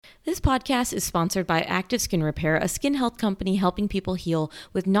This podcast is sponsored by Active Skin Repair, a skin health company helping people heal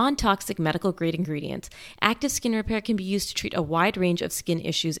with non-toxic medical-grade ingredients. Active Skin Repair can be used to treat a wide range of skin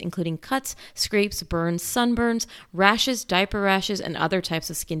issues, including cuts, scrapes, burns, sunburns, rashes, diaper rashes, and other types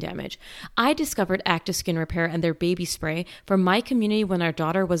of skin damage. I discovered Active Skin Repair and their baby spray from my community when our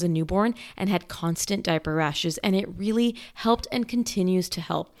daughter was a newborn and had constant diaper rashes, and it really helped and continues to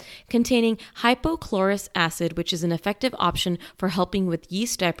help. Containing hypochlorous acid, which is an effective option for helping with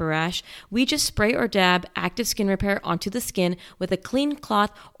yeast diaper rash, we just spray or dab Active Skin Repair onto the skin with a clean cloth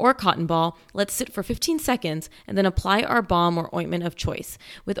or cotton ball, let sit for 15 seconds, and then apply our balm or ointment of choice.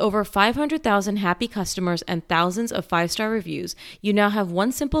 With over 500,000 happy customers and thousands of 5-star reviews, you now have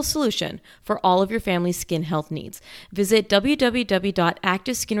one simple solution for all of your family's skin health needs. Visit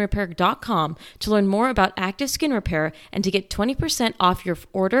www.activeskinrepair.com to learn more about Active Skin Repair and to get 20% off your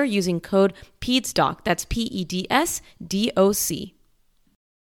order using code PEDSDOC. That's PEDSDOC.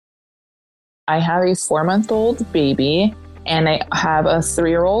 I have a 4-month-old baby and I have a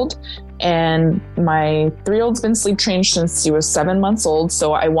 3-year-old, and my 3-year-old's been sleep trained since he was 7 months old.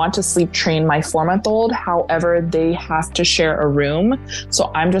 So I want to sleep train my 4-month-old. However, they have to share a room.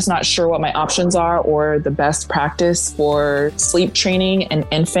 So I'm just not sure what my options are or the best practice for sleep training an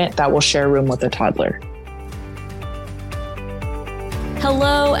infant that will share a room with a toddler.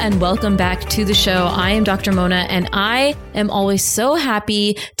 Hello and welcome back to the show. I am Dr. Mona, and I am always so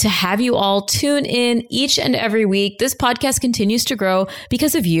happy to have you all tune in each and every week. This podcast continues to grow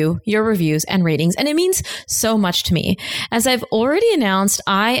because of you, your reviews and ratings, and it means so much to me. As I've already announced,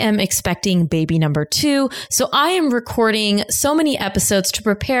 I am expecting baby number 2, so I am recording so many episodes to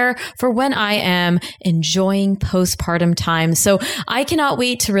prepare for when I am enjoying postpartum time. So I cannot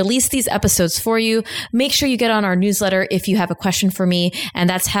wait to release these episodes for you. Make sure you get on our newsletter if you have a question for me. And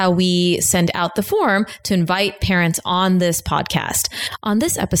that's how we send out the form to invite parents on this podcast. On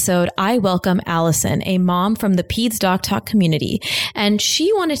this episode, I welcome Allison, a mom from the Peds Doc Talk community. And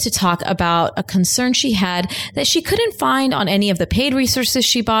she wanted to talk about a concern she had that she couldn't find on any of the paid resources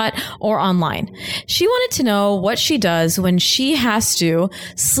she bought or online. She wanted to know what she does when she has to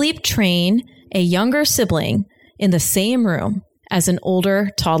sleep train a younger sibling in the same room as an older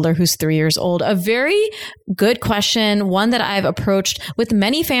toddler who's 3 years old. A very good question, one that I've approached with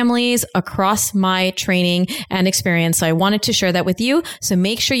many families across my training and experience. So I wanted to share that with you. So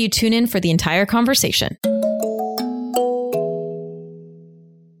make sure you tune in for the entire conversation.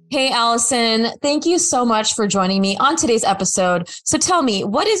 Hey, Allison, thank you so much for joining me on today's episode. So tell me,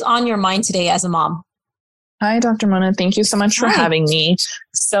 what is on your mind today as a mom? Hi, Dr. Mona. Thank you so much for having me.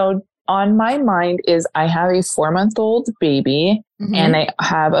 So on my mind is I have a 4-month-old baby and I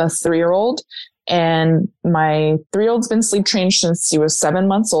have a 3-year-old, and my 3-year-old's been sleep trained since he was 7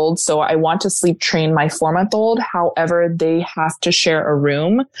 months old. So I want to sleep train my 4-month-old. However, they have to share a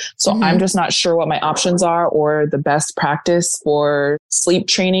room. So I'm just not sure what my options are or the best practice for sleep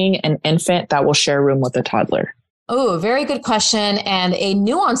training an infant that will share a room with a toddler. Oh, very good question, and a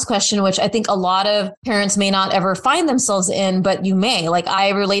nuanced question, which I think a lot of parents may not ever find themselves in, but you may. Like,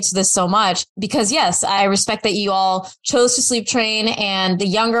 I relate to this so much because, yes, I respect that you all chose to sleep train, and the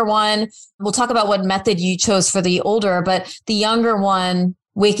younger one, we'll talk about what method you chose for the older, but the younger one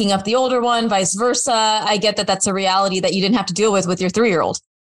waking up the older one, vice versa. I get that that's a reality that you didn't have to deal with your 3-year-old.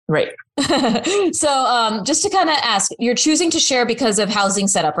 Right. So just to kind of ask, you're choosing to share because of housing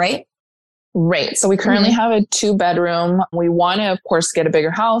setup, right? Right. So we currently have a 2-bedroom. We want to, of course, get a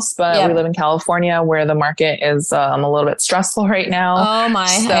bigger house, but we live in California where the market is a little bit stressful right now. Oh my,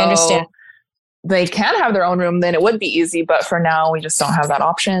 so I understand. They can have their own room, then it would be easy. But for now, we just don't have that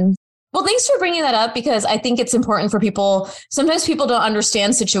option. Well, thanks for bringing that up because I think it's important for people. Sometimes people don't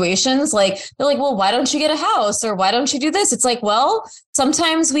understand situations. Like, they're like, well, why don't you get a house or why don't you do this? It's like, well,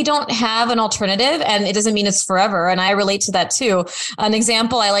 sometimes we don't have an alternative and it doesn't mean it's forever. And I relate to that too. An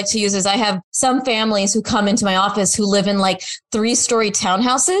example I like to use is I have some families who come into my office who live in like 3-story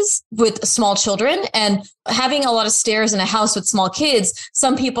townhouses with small children, and having a lot of stairs in a house with small kids.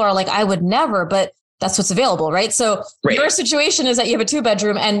 Some people are like, I would never, but that's what's available, right? So your situation is that you have a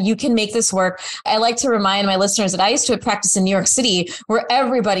 2-bedroom and you can make this work. I like to remind my listeners that I used to practice in New York City where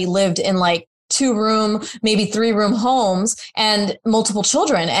everybody lived in like 2-room, maybe 3-room homes and multiple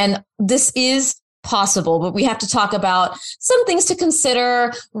children. And this is possible, but we have to talk about some things to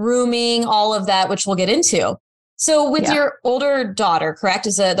consider, rooming, all of that, which we'll get into. So with your older daughter, correct?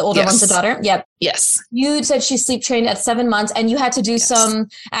 Is the older one's a daughter? Yep. Yes. You said she's sleep trained at 7 months and you had to do some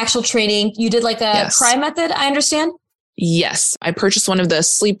actual training. You did like a cry method, I understand? Yes. I purchased one of the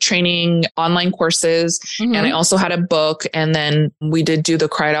sleep training online courses, and I also had a book, and then we did do the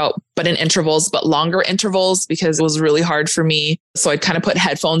cried out, but in intervals, but longer intervals, because it was really hard for me. So I'd kind of put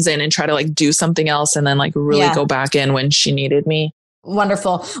headphones in and try to like do something else, and then like really go back in when she needed me.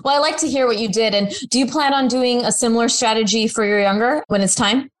 Wonderful. Well, I like to hear what you did. And do you plan on doing a similar strategy for your younger when it's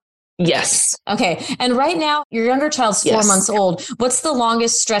time? Yes. Okay. And right now, your younger child's 4 months old. What's the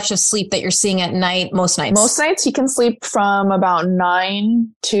longest stretch of sleep that you're seeing at night, most nights? Most nights he can sleep from about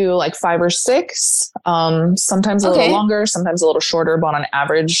 9 to like 5 or 6. Sometimes a little longer, sometimes a little shorter, but on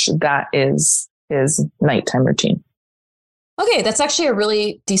average, that is his nighttime routine. Okay, that's actually a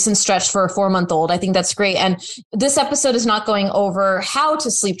really decent stretch for a 4-month-old. I think that's great. And this episode is not going over how to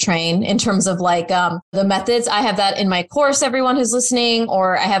sleep train in terms of like the methods. I have that in my course, everyone who's listening,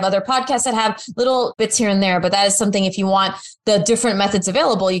 or I have other podcasts that have little bits here and there. But that is something, if you want the different methods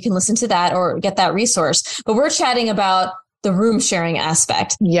available, you can listen to that or get that resource. But we're chatting about the room sharing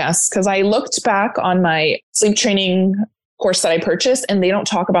aspect. Yes, because I looked back on my sleep training course that I purchased, and they don't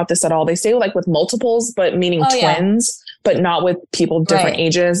talk about this at all. They say like with multiples, but meaning twins. But not with people different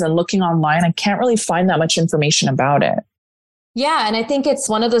ages. And looking online, I can't really find that much information about it. Yeah. And I think it's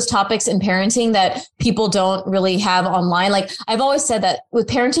one of those topics in parenting that people don't really have online. Like I've always said that with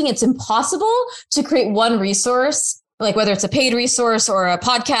parenting, it's impossible to create one resource, like whether it's a paid resource or a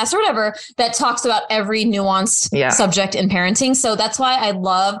podcast or whatever, that talks about every nuanced subject in parenting. So that's why I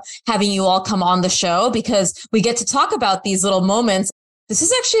love having you all come on the show, because we get to talk about these little moments. This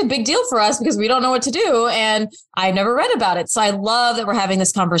is actually a big deal for us because we don't know what to do. And I never read about it. So I love that we're having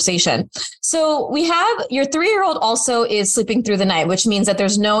this conversation. So we have your 3-year-old also is sleeping through the night, which means that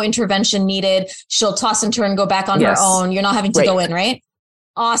there's no intervention needed. She'll toss and turn, go back on her own. You're not having to go in, right?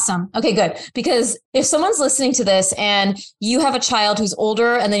 Awesome. Okay, good. Because if someone's listening to this and you have a child who's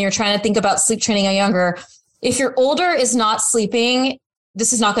older and then you're trying to think about sleep training a younger, if your older is not sleeping,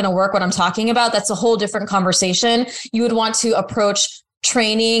 this is not going to work. What I'm talking about, that's a whole different conversation. You would want to approach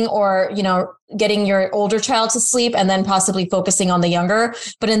training or, getting your older child to sleep and then possibly focusing on the younger.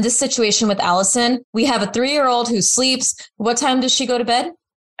 But in this situation with Allison, we have a 3-year-old who sleeps. What time does she go to bed?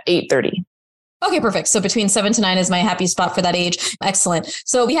 8:30. Okay, perfect. So between 7 to 9 is my happy spot for that age. Excellent.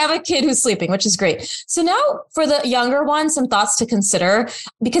 So we have a kid who's sleeping, which is great. So now for the younger one, some thoughts to consider,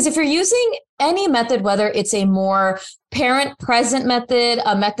 because if you're using any method, whether it's a more parent present method,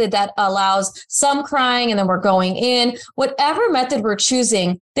 a method that allows some crying and then we're going in, whatever method we're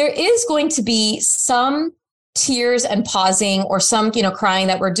choosing, there is going to be some tears and pausing or some, crying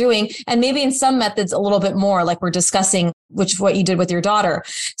that we're doing. And maybe in some methods, a little bit more like we're discussing, which what you did with your daughter.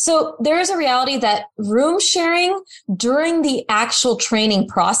 So there is a reality that room sharing during the actual training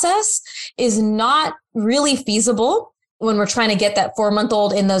process is not really feasible when we're trying to get that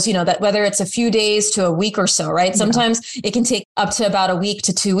 4-month-old in those, that whether it's a few days to a week or so, right? Sometimes it can take up to about a week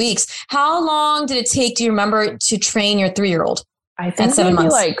to 2 weeks. How long did it take, do you remember, to train your 3-year-old? I think maybe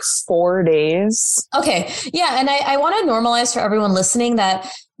like 4 days. Okay. Yeah. And I want to normalize for everyone listening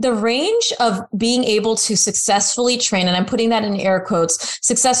that the range of being able to successfully train, and I'm putting that in air quotes,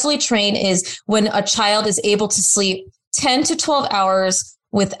 successfully train is when a child is able to sleep 10 to 12 hours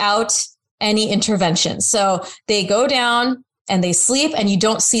without any intervention. So they go down and they sleep and you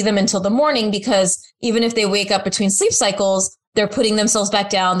don't see them until the morning, because even if they wake up between sleep cycles, they're putting themselves back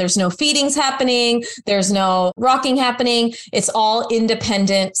down. There's no feedings happening. There's no rocking happening. It's all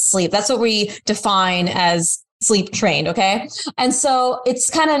independent sleep. That's what we define as sleep trained. Okay. And so it's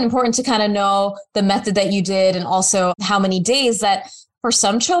kind of important to kind of know the method that you did and also how many days. That for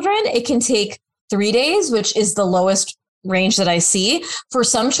some children, it can take 3 days, which is the lowest range that I see. For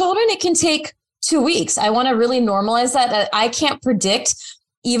some children, it can take 2 weeks. I want to really normalize that. I can't predict.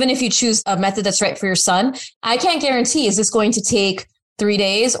 Even if you choose a method that's right for your son, I can't guarantee, is this going to take 3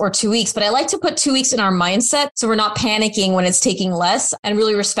 days or 2 weeks? But I like to put 2 weeks in our mindset so we're not panicking when it's taking less, and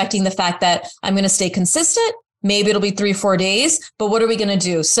really respecting the fact that I'm going to stay consistent. Maybe it'll be 3-4 days, but what are we going to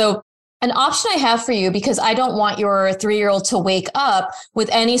do? So an option I have for you, because I don't want your 3-year-old to wake up with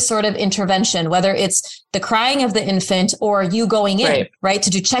any sort of intervention, whether it's the crying of the infant or you going in, right, to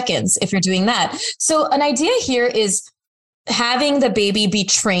do check-ins if you're doing that. So an idea here is having the baby be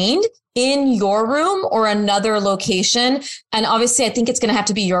trained in your room or another location. And obviously, I think it's going to have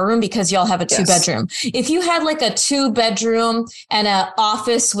to be your room because y'all have a 2-bedroom. If you had like a 2-bedroom and an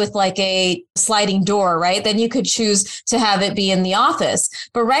office with like a sliding door, right, then you could choose to have it be in the office.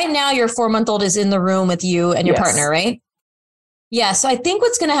 But right now, your 4-month-old is in the room with you and your partner, right? Yeah. So I think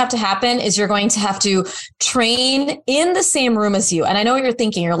what's going to have to happen is you're going to have to train in the same room as you. And I know what you're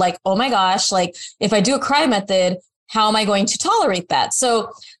thinking. You're like, oh my gosh, like if I do a cry method, how am I going to tolerate that?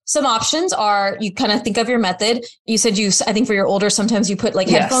 So some options are, you kind of think of your method. You said I think for your older, sometimes you put like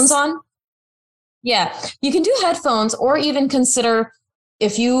headphones on. Yeah, you can do headphones, or even consider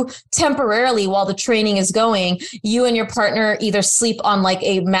if you temporarily, while the training is going, you and your partner either sleep on like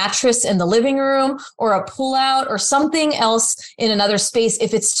a mattress in the living room or a pull-out or something else in another space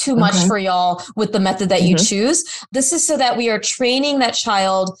if it's too much for y'all with the method that you choose. This is so that we are training that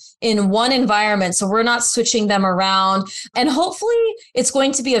child in one environment, so we're not switching them around. And hopefully it's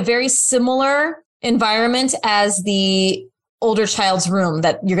going to be a very similar environment as the older child's room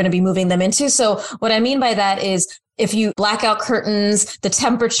that you're going to be moving them into. So what I mean by that is, if you black out curtains, the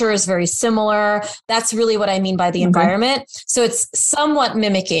temperature is very similar. That's really what I mean by the environment. So it's somewhat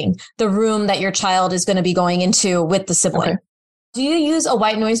mimicking the room that your child is going to be going into with the sibling. Do you use a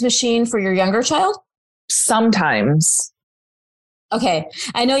white noise machine for your younger child? Sometimes. Okay.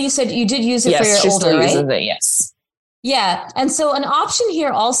 I know you said you did use it for your she older, still right? uses it, yes. Yeah. And so an option here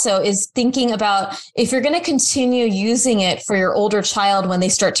also is thinking about if you're going to continue using it for your older child when they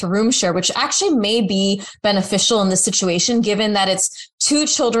start to room share, which actually may be beneficial in this situation, given that it's two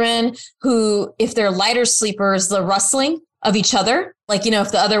children who, if they're lighter sleepers, the rustling of each other, like,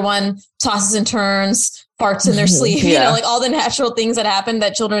 if the other one tosses and turns, farts in their sleep, like all the natural things that happen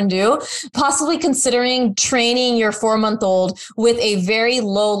that children do, possibly considering training your 4-month-old with a very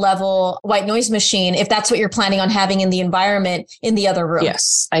low level white noise machine, if that's what you're planning on having in the environment in the other room.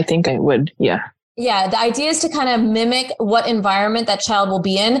 Yes, I think I would. Yeah. Yeah. The idea is to kind of mimic what environment that child will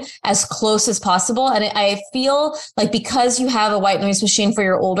be in as close as possible. And I feel like because you have a white noise machine for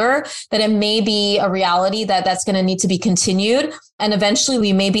your older, that it may be a reality that that's going to need to be continued. And eventually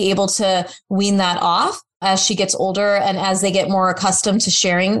we may be able to wean that off as she gets older and as they get more accustomed to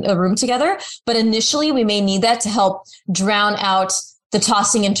sharing a room together. But initially we may need that to help drown out the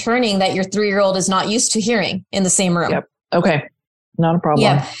tossing and turning that your 3-year-old is not used to hearing in the same room. Yep. Okay. Not a problem.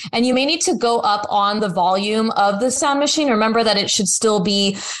 Yeah. And you may need to go up on the volume of the sound machine. Remember that it should still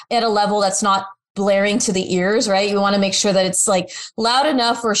be at a level that's not blaring to the ears, right? You want to make sure that it's like loud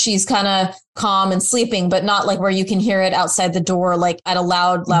enough where she's kind of calm and sleeping, but not like where you can hear it outside the door, like at a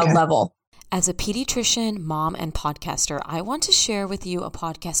loud level. As a pediatrician, mom, and podcaster, I want to share with you a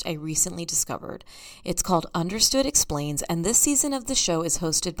podcast I recently discovered. It's called Understood Explains, and this season of the show is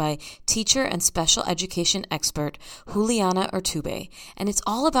hosted by teacher and special education expert Juliana Urtube, and it's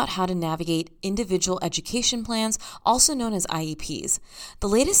all about how to navigate individual education plans, also known as IEPs. The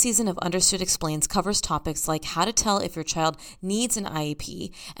latest season of Understood Explains covers topics like how to tell if your child needs an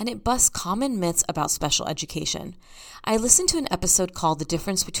IEP, and it busts common myths about special education. I listened to an episode called The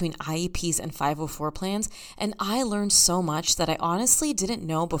Difference Between IEPs and 504 plans, and I learned so much that I honestly didn't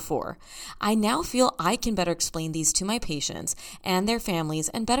know before. I now feel I can better explain these to my patients and their families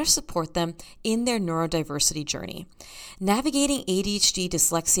and better support them in their neurodiversity journey. Navigating ADHD,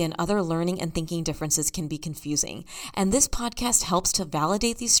 dyslexia, and other learning and thinking differences can be confusing, and this podcast helps to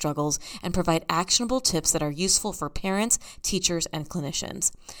validate these struggles and provide actionable tips that are useful for parents, teachers, and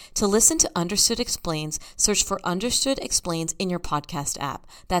clinicians. To listen to Understood Explains, search for Understood Explains in your podcast app.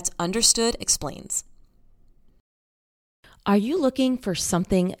 That's Understood Explains. Are you looking for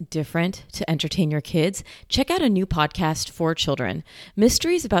something different to entertain your kids? Check out a new podcast for children.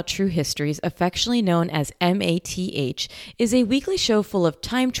 Mysteries About True Histories, affectionately known as MATH, is a weekly show full of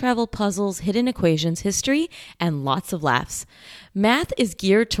time travel, puzzles, hidden equations, history, and lots of laughs. Math is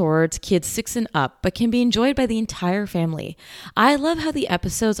geared towards kids 6 and up, but can be enjoyed by the entire family. I love how the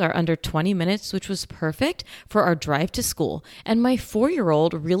episodes are under 20 minutes, which was perfect for our drive to school. And my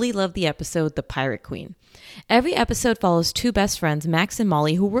 4-year-old really loved the episode The Pirate Queen. Every episode follows two best friends, Max and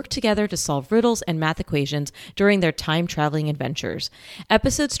Molly, who work together to solve riddles and math equations during their time-traveling adventures.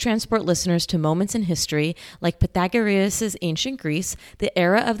 Episodes transport listeners to moments in history like Pythagoras' ancient Greece, the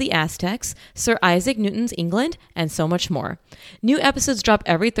era of the Aztecs, Sir Isaac Newton's England, and so much more. New episodes drop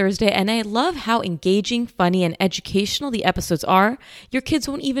every Thursday, and I love how engaging, funny, and educational the episodes are. Your kids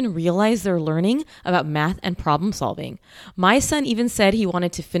won't even realize they're learning about math and problem solving. My son even said he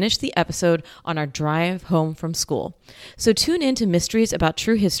wanted to finish the episode on our drive home from school. So tune in to Mysteries About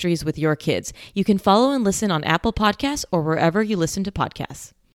True Histories with your kids. You can follow and listen on Apple Podcasts or wherever you listen to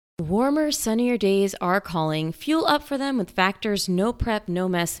podcasts. Warmer, sunnier days are calling. Fuel up for them with Factor's no prep, no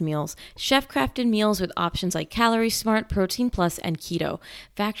mess meals. Chef-crafted meals with options like Calorie Smart, Protein Plus, and Keto.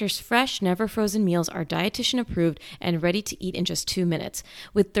 Factor's fresh, never frozen meals are dietitian approved and ready to eat in just 2 minutes.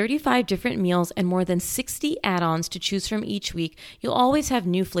 With 35 different meals and more than 60 add-ons to choose from each week, you'll always have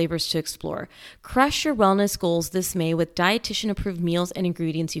new flavors to explore. Crush your wellness goals this May with dietitian approved meals and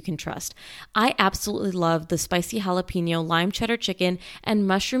ingredients you can trust. I absolutely love the spicy jalapeno, lime cheddar chicken, and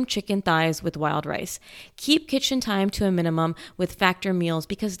mushroom mushroom chicken thighs with wild rice. Keep kitchen time to a minimum with Factor meals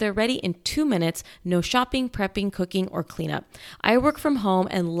because they're ready in 2 minutes, no shopping, prepping, cooking, or cleanup. I work from home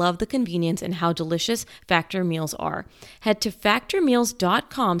and love the convenience and how delicious Factor meals are. Head to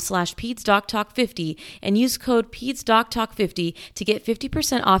factormeals.com/PedsDocTalk50 and use code PedsDocTalk50 to get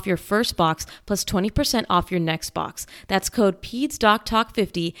 50% off your first box plus 20% off your next box. That's code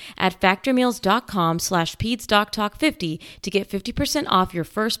PedsDocTalk50 at factormeals.com/PedsDocTalk50 to get 50% off your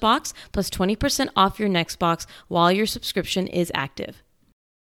first box plus 20% off your next box while your subscription is active.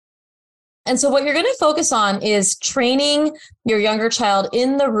 And so what you're going to focus on is training your younger child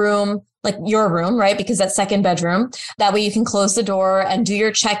in the room, like your room, right? Because that's second bedroom. That way you can close the door and do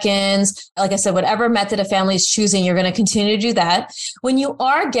your check-ins. Like I said, whatever method a family is choosing, you're going to continue to do that. When you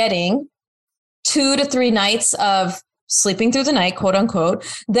are getting 2 to 3 nights of sleeping through the night, quote unquote,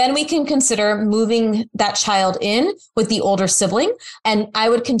 then we can consider moving that child in with the older sibling. And I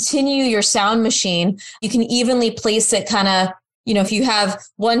would continue your sound machine. You can evenly place it kind of, if you have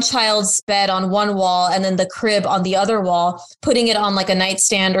one child's bed on one wall and then the crib on the other wall, putting it on like a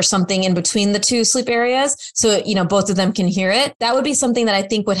nightstand or something in between the two sleep areas. So, both of them can hear it. That would be something that I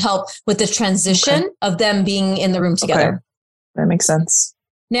think would help with the transition of them being in the room together. Okay. That makes sense.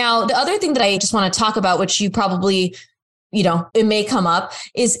 Now, the other thing that I just want to talk about, which you probably it may come up,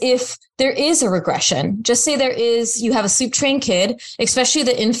 is if there is a regression. Just say you have a sleep trained kid, especially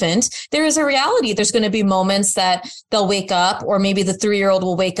the infant, there is a reality. There's going to be moments that they'll wake up, or maybe the 3-year-old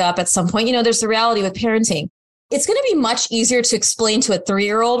will wake up at some point. There's the reality with parenting. It's going to be much easier to explain to a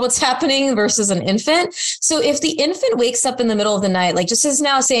 3-year-old what's happening versus an infant. So if the infant wakes up in the middle of the night, like just as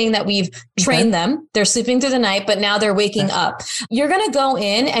now saying that we've trained them, they're sleeping through the night, but now they're waking up. You're going to go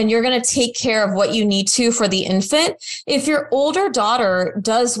in and you're going to take care of what you need to for the infant. If your older daughter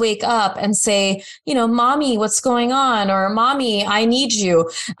does wake up and say, mommy, what's going on? Or mommy, I need you.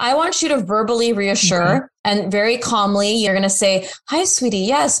 I want you to verbally reassure. And very calmly, you're going to say, hi, sweetie.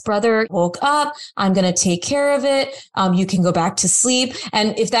 Yes, brother woke up. I'm going to take care of it. You can go back to sleep.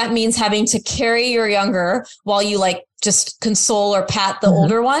 And if that means having to carry your younger while you just console or pat the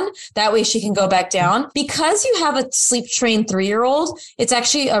older one, that way she can go back down. Because you have a sleep trained 3-year-old, it's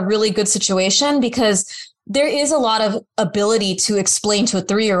actually a really good situation because there is a lot of ability to explain to a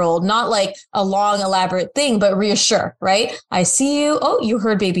 3-year-old, not like a long, elaborate thing, but reassure, right? I see you. Oh, you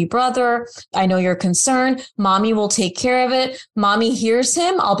heard baby brother. I know you're concerned. Mommy will take care of it. Mommy hears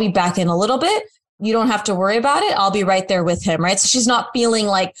him. I'll be back in a little bit. You don't have to worry about it. I'll be right there with him, right? So she's not feeling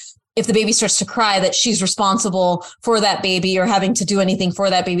like if the baby starts to cry that she's responsible for that baby or having to do anything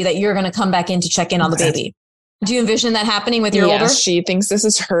for that baby, that you're going to come back in to check in on the baby. Do you envision that happening with your older? She thinks this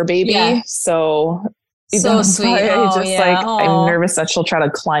is her baby. Yeah. So sweet. I'm nervous that she'll try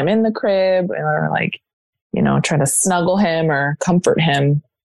to climb in the crib or try to snuggle him or comfort him.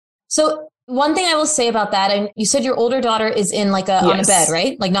 So one thing I will say about that, and you said your older daughter is in on a bed,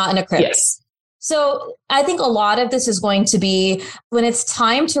 right? Like not in a crib. Yes. So I think a lot of this is going to be when it's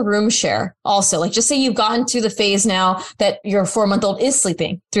time to room share also. Like just say you've gotten to the phase now that your 4-month-old is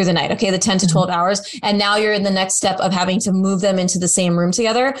sleeping through the night, okay, the 10 to 12 hours. And now you're in the next step of having to move them into the same room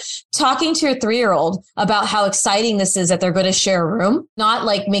together. Talking to your 3-year-old about how exciting this is that they're going to share a room, not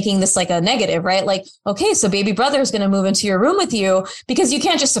like making this like a negative, right? Like, okay, so baby brother is going to move into your room with you because you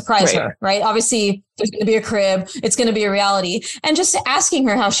can't just surprise her, right? Obviously there's going to be a crib. It's going to be a reality. And just asking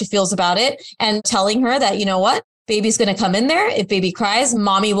her how she feels about it and telling her that, you know what? Baby's going to come in there. If baby cries,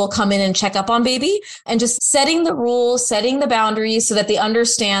 mommy will come in and check up on baby, and just setting the rules, setting the boundaries so that they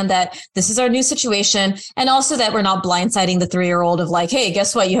understand that this is our new situation. And also that we're not blindsiding the 3-year-old of like, hey,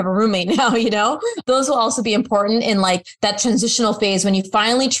 guess what? You have a roommate now, those will also be important in like that transitional phase when you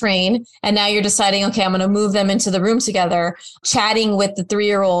finally train. And now you're deciding, okay, I'm going to move them into the room together, chatting with the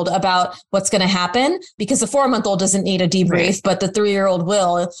 3-year-old about what's going to happen, because the 4-month-old doesn't need a debrief, but the 3-year-old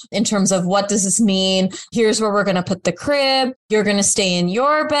will, in terms of what does this mean? Here's where we're going to put the crib. You're going to stay in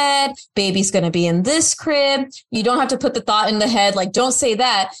your bed. Baby's going to be in this crib. You don't have to put the thought in the head. Like, don't say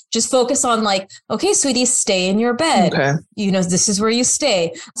that. Just focus on like, okay, sweetie, stay in your bed. Okay. This is where you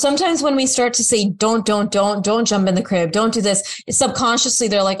stay. Sometimes when we start to say, don't jump in the crib. Don't do this. Subconsciously,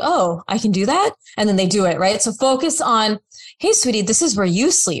 they're like, oh, I can do that. And then they do it. Right. So focus on, hey, sweetie, this is where you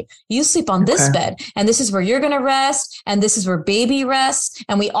sleep. You sleep on this bed, and this is where you're going to rest. And this is where baby rests.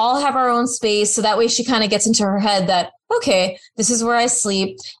 And we all have our own space. So that way she kind of gets into her head that, okay, this is where I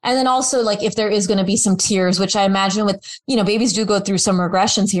sleep. And then also like if there is going to be some tears, which I imagine with, babies do go through some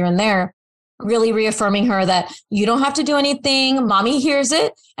regressions here and there. really reaffirming her that you don't have to do anything. Mommy hears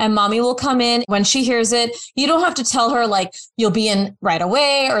it and mommy will come in when she hears it. You don't have to tell her like you'll be in right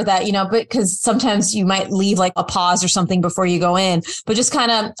away or that, but because sometimes you might leave like a pause or something before you go in, but just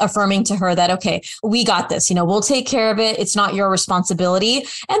kind of affirming to her that, okay, we got this, we'll take care of it. It's not your responsibility,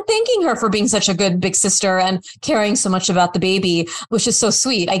 and thanking her for being such a good big sister and caring so much about the baby, which is so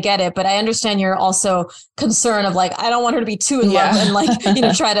sweet. I get it. But I understand you're also concerned of like, I don't want her to be too in love and like,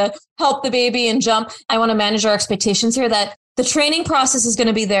 try to help the baby and jump. I want to manage our expectations here that the training process is going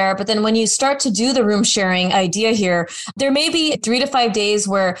to be there. But then when you start to do the room sharing idea here, there may be 3 to 5 days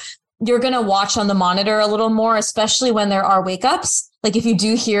where you're going to watch on the monitor a little more, especially when there are wake ups. Like if you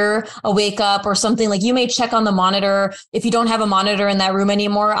do hear a wake up or something, like you may check on the monitor. If you don't have a monitor in that room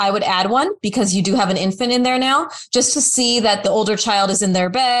anymore, I would add one because you do have an infant in there now, just to see that the older child is in their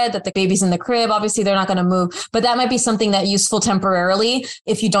bed, that the baby's in the crib. Obviously, they're not going to move, but that might be something that useful temporarily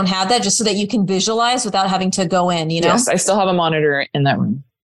if you don't have that, just so that you can visualize without having to go in, Yes, I still have a monitor in that room.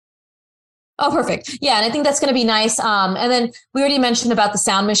 Oh, perfect. Yeah. And I think that's going to be nice. And then we already mentioned about the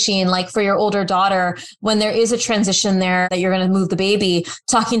sound machine, like for your older daughter, when there is a transition there that you're going to move the baby,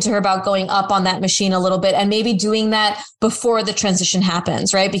 talking to her about going up on that machine a little bit and maybe doing that before the transition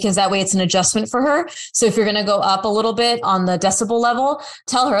happens, right? Because that way it's an adjustment for her. So if you're going to go up a little bit on the decibel level,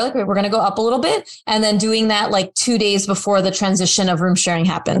 tell her like, we're going to go up a little bit, and then doing that like 2 days before the transition of room sharing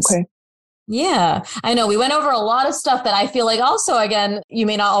happens. Okay. Yeah, I know we went over a lot of stuff that I feel like also, again, you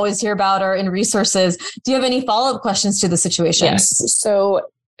may not always hear about or in resources. Do you have any follow-up questions to the situation? Yes. So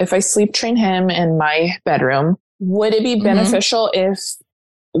if I sleep train him in my bedroom, would it be beneficial if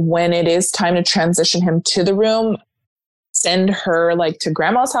when it is time to transition him to the room, send her like to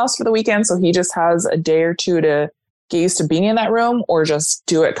grandma's house for the weekend so he just has a day or two to get used to being in that room, or just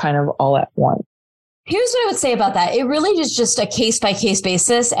do it kind of all at once? Here's what I would say about that. It really is just a case by case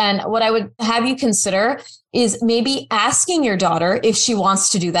basis. And what I would have you consider is maybe asking your daughter if she wants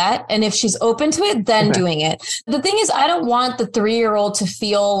to do that. And if she's open to it, then doing it. The thing is, I don't want the 3-year-old to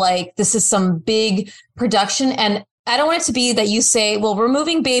feel like this is some big production. And I don't want it to be that you say, well, we're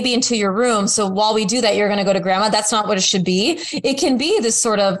moving baby into your room, so while we do that, you're going to go to grandma. That's not what it should be. It can be this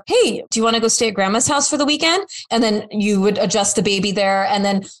sort of, hey, do you want to go stay at grandma's house for the weekend? And then you would adjust the baby there. And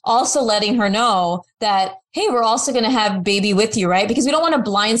then also letting her know that, hey, we're also going to have baby with you, right? Because we don't want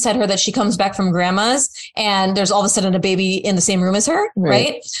to blindside her that she comes back from grandma's and there's all of a sudden a baby in the same room as her,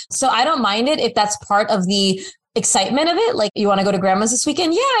 right? So I don't mind it if that's part of the excitement of it. Like, you want to go to grandma's this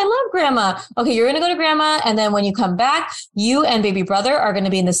weekend? Yeah, I love grandma. Okay, you're going to go to grandma. And then when you come back, you and baby brother are going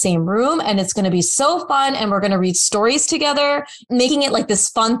to be in the same room and it's going to be so fun. And we're going to read stories together, making it like this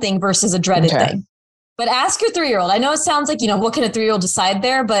fun thing versus a dreaded thing. But ask your 3-year-old. I know it sounds like, what can a 3-year-old decide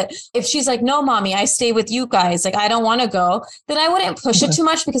there? But if she's like, no, mommy, I stay with you guys, like, I don't want to go, then I wouldn't push it too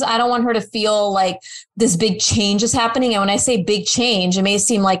much, because I don't want her to feel like this big change is happening. And when I say big change, it may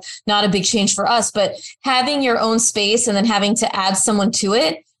seem like not a big change for us, but having your own space and then having to add someone to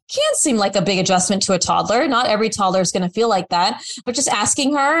it can seem like a big adjustment to a toddler. Not every toddler is going to feel like that, but just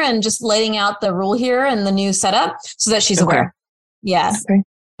asking her and just laying out the rule here and the new setup so that she's aware. Yes. Okay.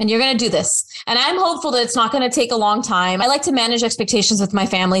 And you're going to do this. And I'm hopeful that it's not going to take a long time. I like to manage expectations with my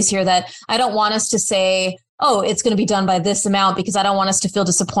families here, that I don't want us to say, oh, it's going to be done by this amount, because I don't want us to feel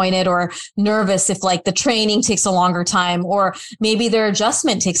disappointed or nervous if like the training takes a longer time, or maybe their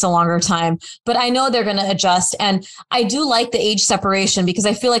adjustment takes a longer time. But I know they're going to adjust. And I do like the age separation, because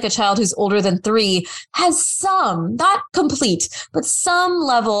I feel like a child who's older than 3 has some, not complete, but some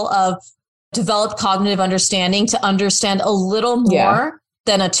level of developed cognitive understanding to understand a little more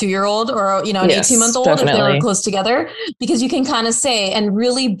than a 2-year-old or, an 18-month-old, if they were close together, because you can kind of say and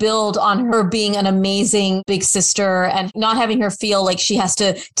really build on her being an amazing big sister and not having her feel like she has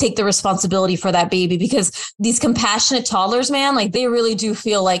to take the responsibility for that baby. Because these compassionate toddlers, man, like, they really do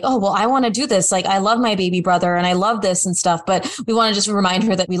feel like, oh, well, I want to do this. Like, I love my baby brother and I love this and stuff, but we want to just remind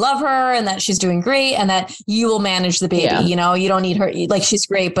her that we love her and that she's doing great and that you will manage the baby. You don't need her. Like, she's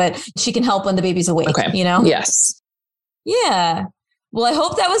great, but she can help when the baby's awake, Yes. Yeah. Well, I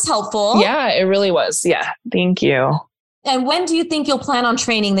hope that was helpful. Yeah, it really was. Yeah. Thank you. And when do you think you'll plan on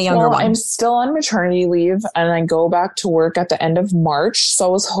training the younger one? I'm still on maternity leave and I go back to work at the end of March. So I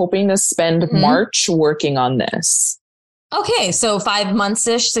was hoping to spend March working on this. Okay. So 5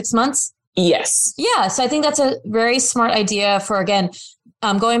 months-ish, 6 months? Yes. Yeah. So I think that's a very smart idea for, again,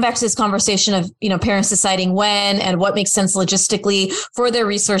 going back to this conversation of, parents deciding when and what makes sense logistically for their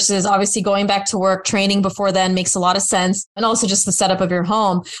resources. Obviously, going back to work, training before then makes a lot of sense. And also just the setup of your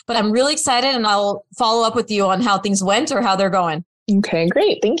home. But I'm really excited, and I'll follow up with you on how things went or how they're going. Okay,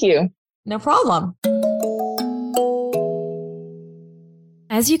 great. Thank you. No problem.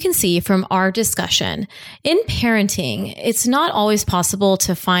 As you can see from our discussion, in parenting, it's not always possible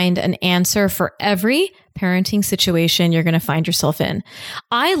to find an answer for every parenting situation you're going to find yourself in.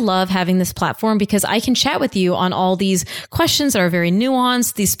 I love having this platform because I can chat with you on all these questions that are very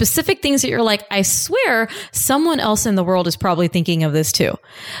nuanced, these specific things that you're like, I swear someone else in the world is probably thinking of this too.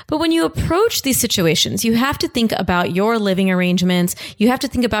 But when you approach these situations, you have to think about your living arrangements. You have to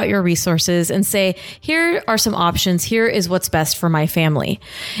think about your resources and say, here are some options. Here is what's best for my family.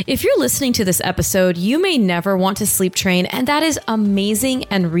 If you're listening to this episode, you may never want to sleep train, and that is amazing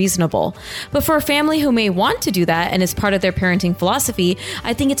and reasonable. But for a family who may want to do that and is part of their parenting philosophy,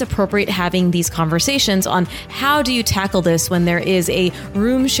 I think it's appropriate having these conversations on how do you tackle this when there is a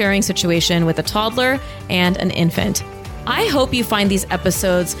room sharing situation with a toddler and an infant. I hope you find these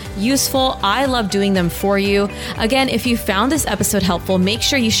episodes useful. I love doing them for you. Again, if you found this episode helpful, make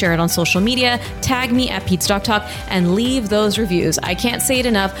sure you share it on social media, tag me at Pete's Doc Talk, and leave those reviews. I can't say it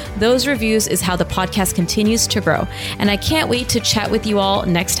enough. Those reviews is how the podcast continues to grow. And I can't wait to chat with you all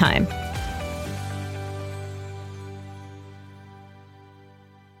next time.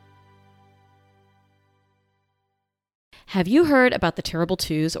 Have you heard about the terrible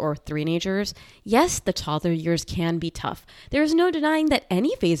twos or three-nagers? Yes, the toddler years can be tough. There is no denying that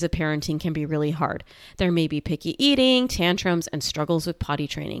any phase of parenting can be really hard. There may be picky eating, tantrums, and struggles with potty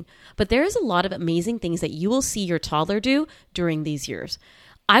training. But there is a lot of amazing things that you will see your toddler do during these years.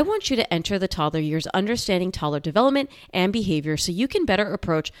 I want you to enter the toddler years understanding toddler development and behavior so you can better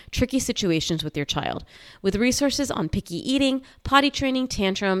approach tricky situations with your child. With resources on picky eating, potty training,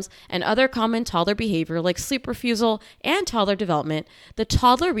 tantrums, and other common toddler behavior like sleep refusal and toddler development, the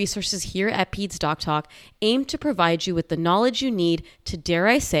toddler resources here at Pete's Doc Talk aim to provide you with the knowledge you need to, dare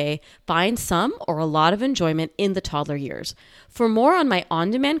I say, find some or a lot of enjoyment in the toddler years. For more on my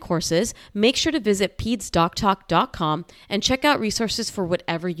on-demand courses, make sure to visit pedesdoctalk.com and check out resources for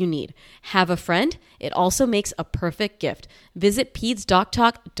whatever you need. Have a friend? It also makes a perfect gift. Visit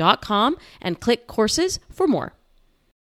pedesdoctalk.com and click courses for more.